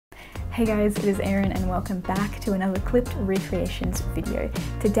Hey guys, it is Eryn and welcome back to another clipped recreations video.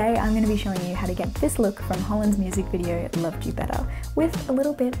 Today I'm going to be showing you how to get this look from Holland's music video Loved You Better with a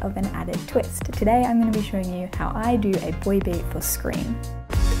little bit of an added twist. Today I'm going to be showing you how I do a boy beat for Scream.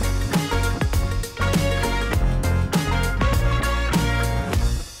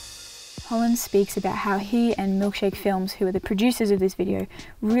 Holland speaks about how he and Milkshake Films, who are the producers of this video,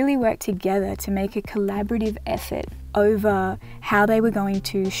 really worked together to make a collaborative effort over how they were going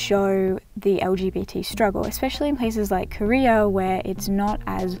to show the LGBT struggle, especially in places like Korea where it's not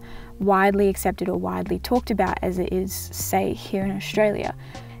as widely accepted or widely talked about as it is, say, here in Australia.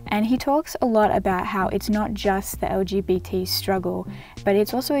 And he talks a lot about how it's not just the LGBT struggle, but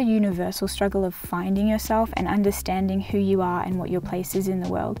it's also a universal struggle of finding yourself and understanding who you are and what your place is in the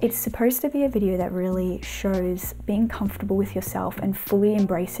world. It's supposed to be a video that really shows being comfortable with yourself and fully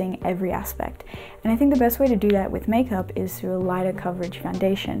embracing every aspect. And I think the best way to do that with makeup is through a lighter coverage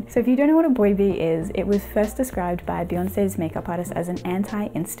foundation. So if you don't know what a boy beat is, it was first described by Beyonce's makeup artist as an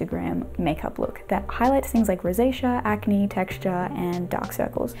anti-Instagram makeup look that highlights things like rosacea, acne, texture, and dark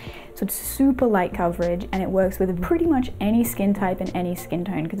circles. So it's super light coverage and it works with pretty much any skin type and any skin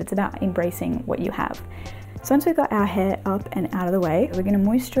tone because it's about embracing what you have. So once we've got our hair up and out of the way, we're going to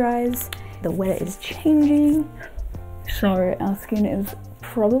moisturize. The weather is changing, so our skin is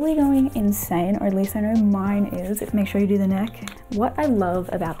probably going insane, or at least I know mine is. Make sure you do the neck. What I love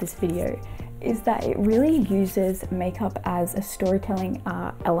about this video is that it really uses makeup as a storytelling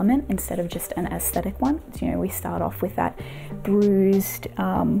element instead of just an aesthetic one. So, you know, we start off with that bruised,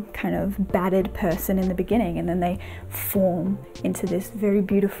 kind of battered person in the beginning, and then they form into this very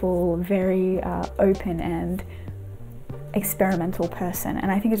beautiful, very open and experimental person. And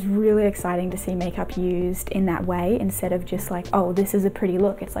I think it's really exciting to see makeup used in that way instead of just like, oh, this is a pretty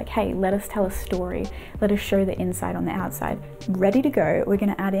look. It's like, hey, let us tell a story. Let us show the inside on the outside. Ready to go, we're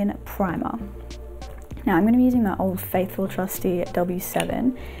going to add in primer. Now I'm going to be using my old faithful trusty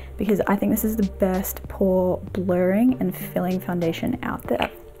W7 because I think this is the best pore blurring and filling foundation out there.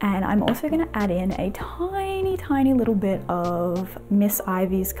 And I'm also going to add in a tiny little bit of Miss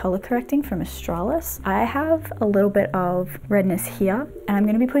Ivy's color correcting from Australis. I have a little bit of redness here and I'm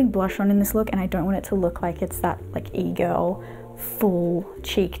going to be putting blush on in this look, and I don't want it to look like it's that like e-girl full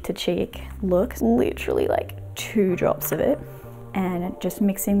cheek to cheek look. Literally like 2 drops of it, and just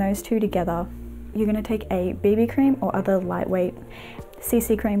mixing those two together. You're going to take a BB cream or other lightweight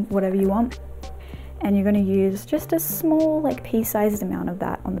CC cream, whatever you want, and you're going to use just a small, like pea-sized amount of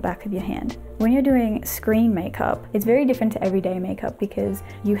that on the back of your hand. When you're doing screen makeup, it's very different to everyday makeup because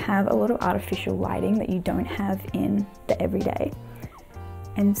you have a lot of artificial lighting that you don't have in the everyday.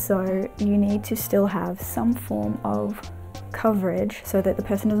 And so you need to still have some form of coverage so that the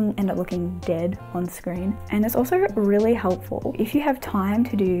person doesn't end up looking dead on screen. And it's also really helpful if you have time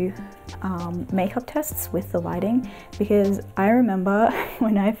to do makeup tests with the lighting, because I remember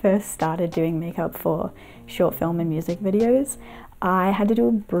when I first started doing makeup for short film and music videos, I had to do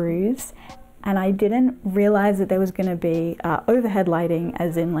a bruise and I didn't realize that there was going to be overhead lighting,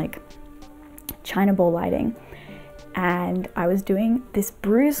 as in like China ball lighting, and I was doing this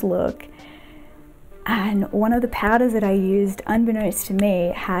bruise look. And one of the powders that I used, unbeknownst to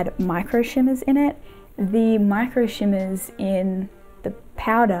me, had micro shimmers in it. The micro shimmers in the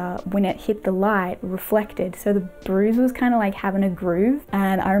powder, when it hit the light, reflected. So the bruise was kind of like having a groove.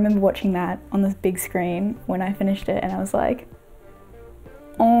 And I remember watching that on this big screen when I finished it, and I was like,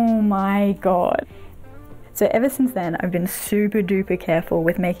 oh my God. So ever since then, I've been super duper careful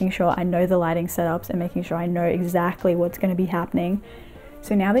with making sure I know the lighting setups and making sure I know exactly what's going to be happening.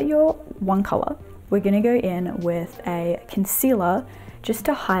 So now that you're one color, we're going to go in with a concealer just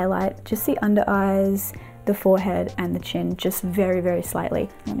to highlight just the under eyes, the forehead and the chin, just very slightly.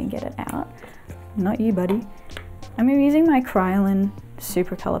 Let me get it out. Not you, buddy. I'm using my Kryolan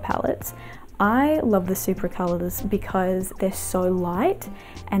Super Color palettes. I love the Super Colors because they're so light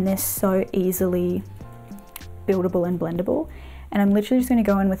and they're so easily buildable and blendable. And I'm literally just going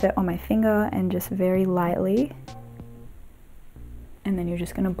to go in with it on my finger and just very lightly. And then you're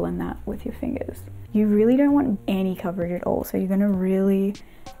just going to blend that with your fingers. You really don't want any coverage at all, so you're going to really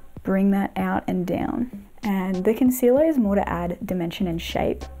bring that out and down. And the concealer is more to add dimension and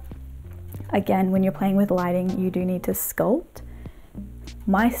shape. Again, when you're playing with lighting, you do need to sculpt.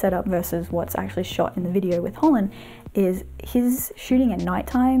 My setup versus what's actually shot in the video with Holland is he's shooting at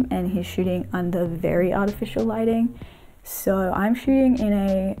nighttime and he's shooting under very artificial lighting. So I'm shooting in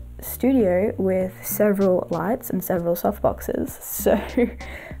a studio with several lights and several softboxes, so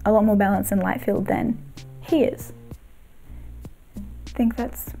a lot more balance and light field than he is. I think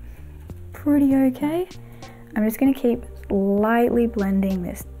that's pretty okay. I'm just going to keep lightly blending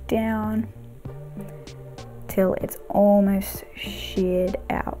this down till it's almost sheared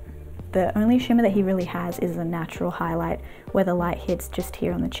out. The only shimmer that he really has is a natural highlight where the light hits just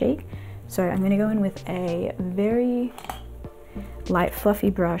here on the cheek. So I'm going to go in with a very light fluffy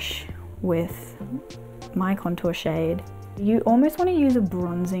brush with my contour shade. You almost want to use a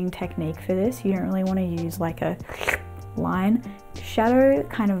bronzing technique for this. You don't really want to use like a line. Shadow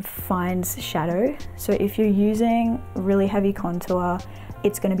kind of finds shadow. So if you're using really heavy contour,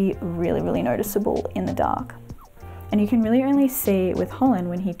 it's going to be really, really noticeable in the dark. And you can really only see with Holland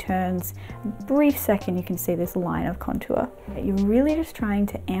when he turns, a brief second you can see this line of contour. You're really just trying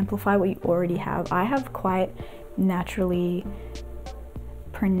to amplify what you already have. I have quite naturally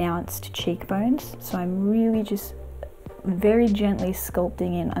pronounced cheekbones, so I'm really just very gently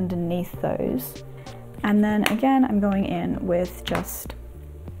sculpting in underneath those. And then again, I'm going in with just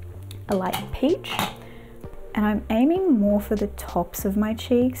a light peach. And I'm aiming more for the tops of my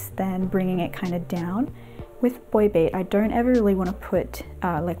cheeks than bringing it kind of down. With Boy Beat, I don't ever really want to put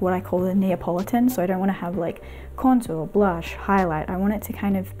like what I call the Neapolitan, so I don't want to have like contour, blush, highlight. I want it to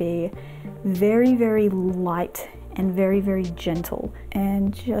kind of be very, very light and very, very gentle,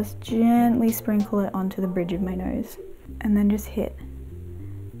 and just gently sprinkle it onto the bridge of my nose, and then just hit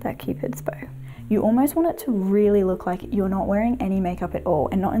that Cupid's bow. You almost want it to really look like you're not wearing any makeup at all,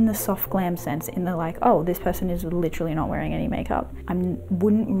 and not in the soft glam sense, in the like, oh, this person is literally not wearing any makeup. I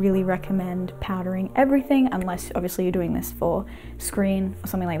wouldn't really recommend powdering everything unless obviously you're doing this for screen or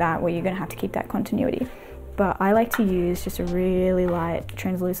something like that where you're gonna have to keep that continuity. But I like to use just a really light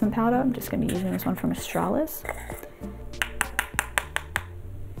translucent powder. I'm just gonna be using this one from Australis.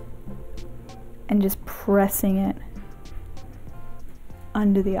 And just pressing it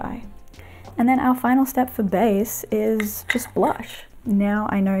under the eye. And then our final step for base is just blush. Now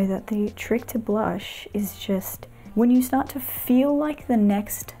I know that the trick to blush is just when you start to feel like the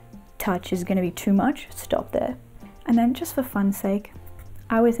next touch is going to be too much, stop there. And then just for fun's sake,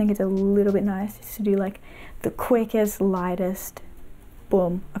 I always think it's a little bit nice just to do like the quickest, lightest,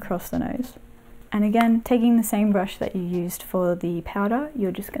 boom, across the nose. And again, taking the same brush that you used for the powder,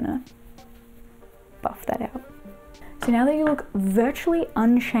 you're just gonna buff that out. So now that you look virtually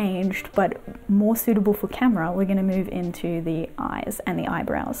unchanged, but more suitable for camera, we're gonna move into the eyes and the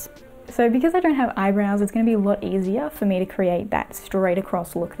eyebrows. So because I don't have eyebrows, it's gonna be a lot easier for me to create that straight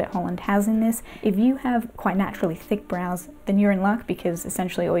across look that Holland has in this. If you have quite naturally thick brows, then you're in luck, because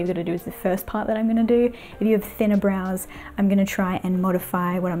essentially all you've got to do is the first part that I'm gonna do. If you have thinner brows, I'm gonna try and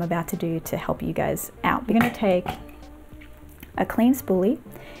modify what I'm about to do to help you guys out. You're gonna take a clean spoolie,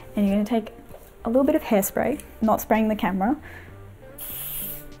 and you're gonna take a little bit of hairspray, not spraying the camera.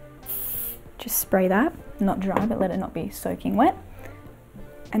 Just spray that, not dry, but let it not be soaking wet.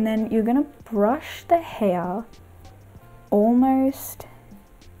 And then you're gonna brush the hair almost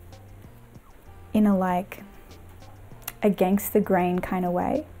in a like against the grain kind of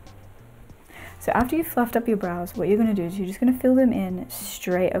way. So after you've fluffed up your brows, what you're gonna do is you're just gonna fill them in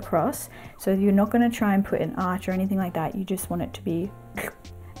straight across. So you're not gonna try and put an arch or anything like that. You just want it to be.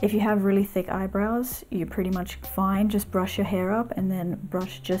 If you have really thick eyebrows, you're pretty much fine. Just brush your hair up and then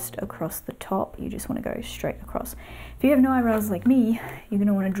brush just across the top. You just want to go straight across. If you have no eyebrows like me, you're going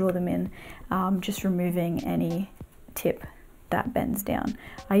to want to draw them in, just removing any tip that bends down.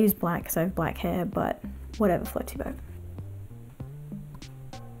 I use black because I have black hair, but whatever floats your boat.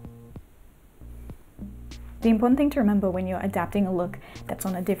 The important thing to remember when you're adapting a look that's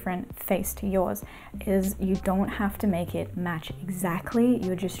on a different face to yours is you don't have to make it match exactly.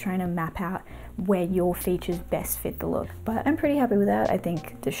 You're just trying to map out where your features best fit the look. But I'm pretty happy with that. I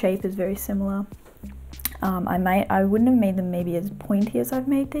think the shape is very similar. I wouldn't have made them maybe as pointy as I've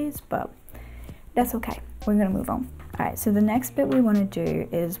made these, but that's okay. We're gonna move on. All right, so the next bit we want to do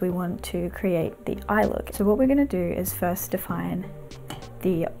is we want to create the eye look. So what we're gonna do is first define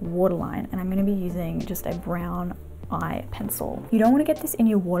the waterline, and I'm going to be using just a brown eye pencil. You don't want to get this in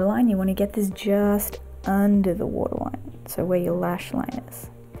your waterline, you want to get this just under the waterline, so where your lash line is,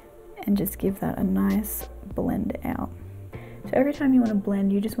 and just give that a nice blend out. So every time you want to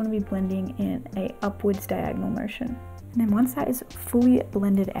blend, you just want to be blending in a upwards diagonal motion. And then once that is fully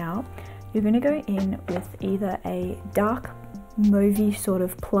blended out, you're going to go in with either a dark mauvey sort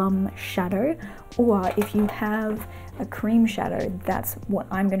of plum shadow, or if you have a cream shadow, that's what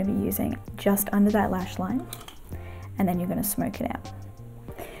I'm going to be using, just under that lash line, and then you're going to smoke it out.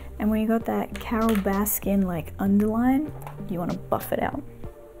 And when you got that Carol Baskin like underline, you want to buff it out.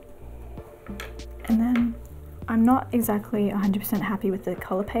 And then I'm not exactly 100% happy with the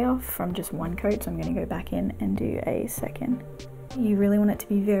color payoff from just one coat, so I'm going to go back in and do a second You really want it to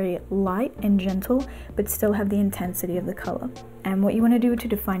be very light and gentle, but still have the intensity of the color. And what you want to do to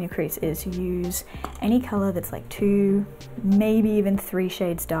define your crease is use any color that's like 2, maybe even 3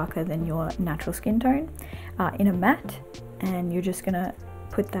 shades darker than your natural skin tone in a matte, and you're just gonna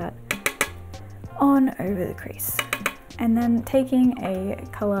put that on over the crease. And then taking a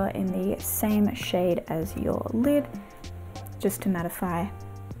color in the same shade as your lid, just to mattify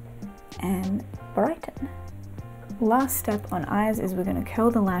and brighten. Last step on eyes is we're going to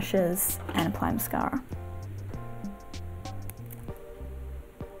curl the lashes and apply mascara.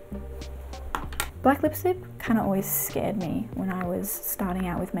 Black lipstick kind of always scared me when I was starting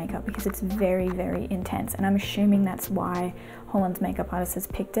out with makeup because it's very, very intense, and I'm assuming that's why Holland's makeup artist has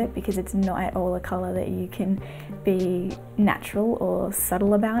picked it, because it's not at all a color that you can be natural or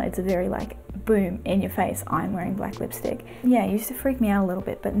subtle about. It's a very like boom, in your face, I'm wearing black lipstick. Yeah, it used to freak me out a little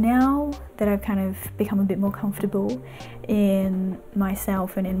bit, but now that I've kind of become a bit more comfortable in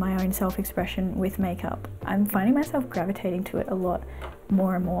myself and in my own self-expression with makeup, I'm finding myself gravitating to it a lot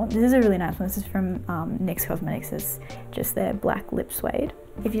more and more. This is a really nice one. This is from NYX Cosmetics. It's just their black lip suede.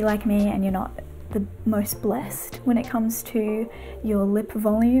 If you like me and you're not the most blessed when it comes to your lip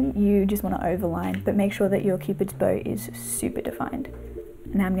volume, you just want to overline, but make sure that your Cupid's bow is super defined.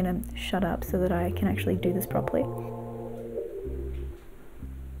 Now I'm gonna shut up so that I can actually do this properly.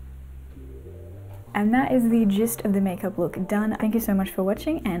 And that is the gist of the makeup look done. Thank you so much for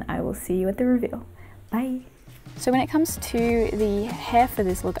watching, and I will see you at the reveal. Bye. So when it comes to the hair for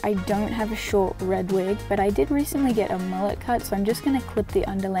this look, I don't have a short red wig, but I did recently get a mullet cut, so I'm just going to clip the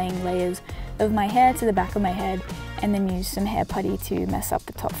underlaying layers of my hair to the back of my head and then use some hair putty to mess up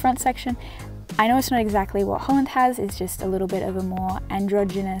the top front section. I know it's not exactly what Holland has, it's just a little bit of a more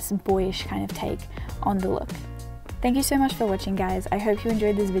androgynous, boyish kind of take on the look. Thank you so much for watching, guys. I hope you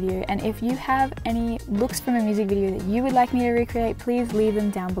enjoyed this video, and if you have any looks from a music video that you would like me to recreate, please leave them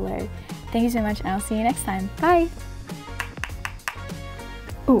down below. Thank you so much, and I'll see you next time. Bye!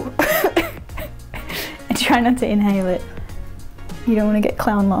 Ooh. And try not to inhale it. You don't want to get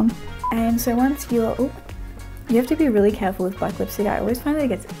clown lung. And so once you're... Ooh, you have to be really careful with black lipstick. I always find that it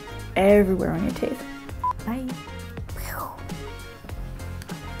gets everywhere on your teeth. Bye.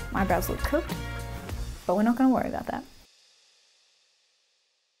 My brows look cooked, but we're not going to worry about that.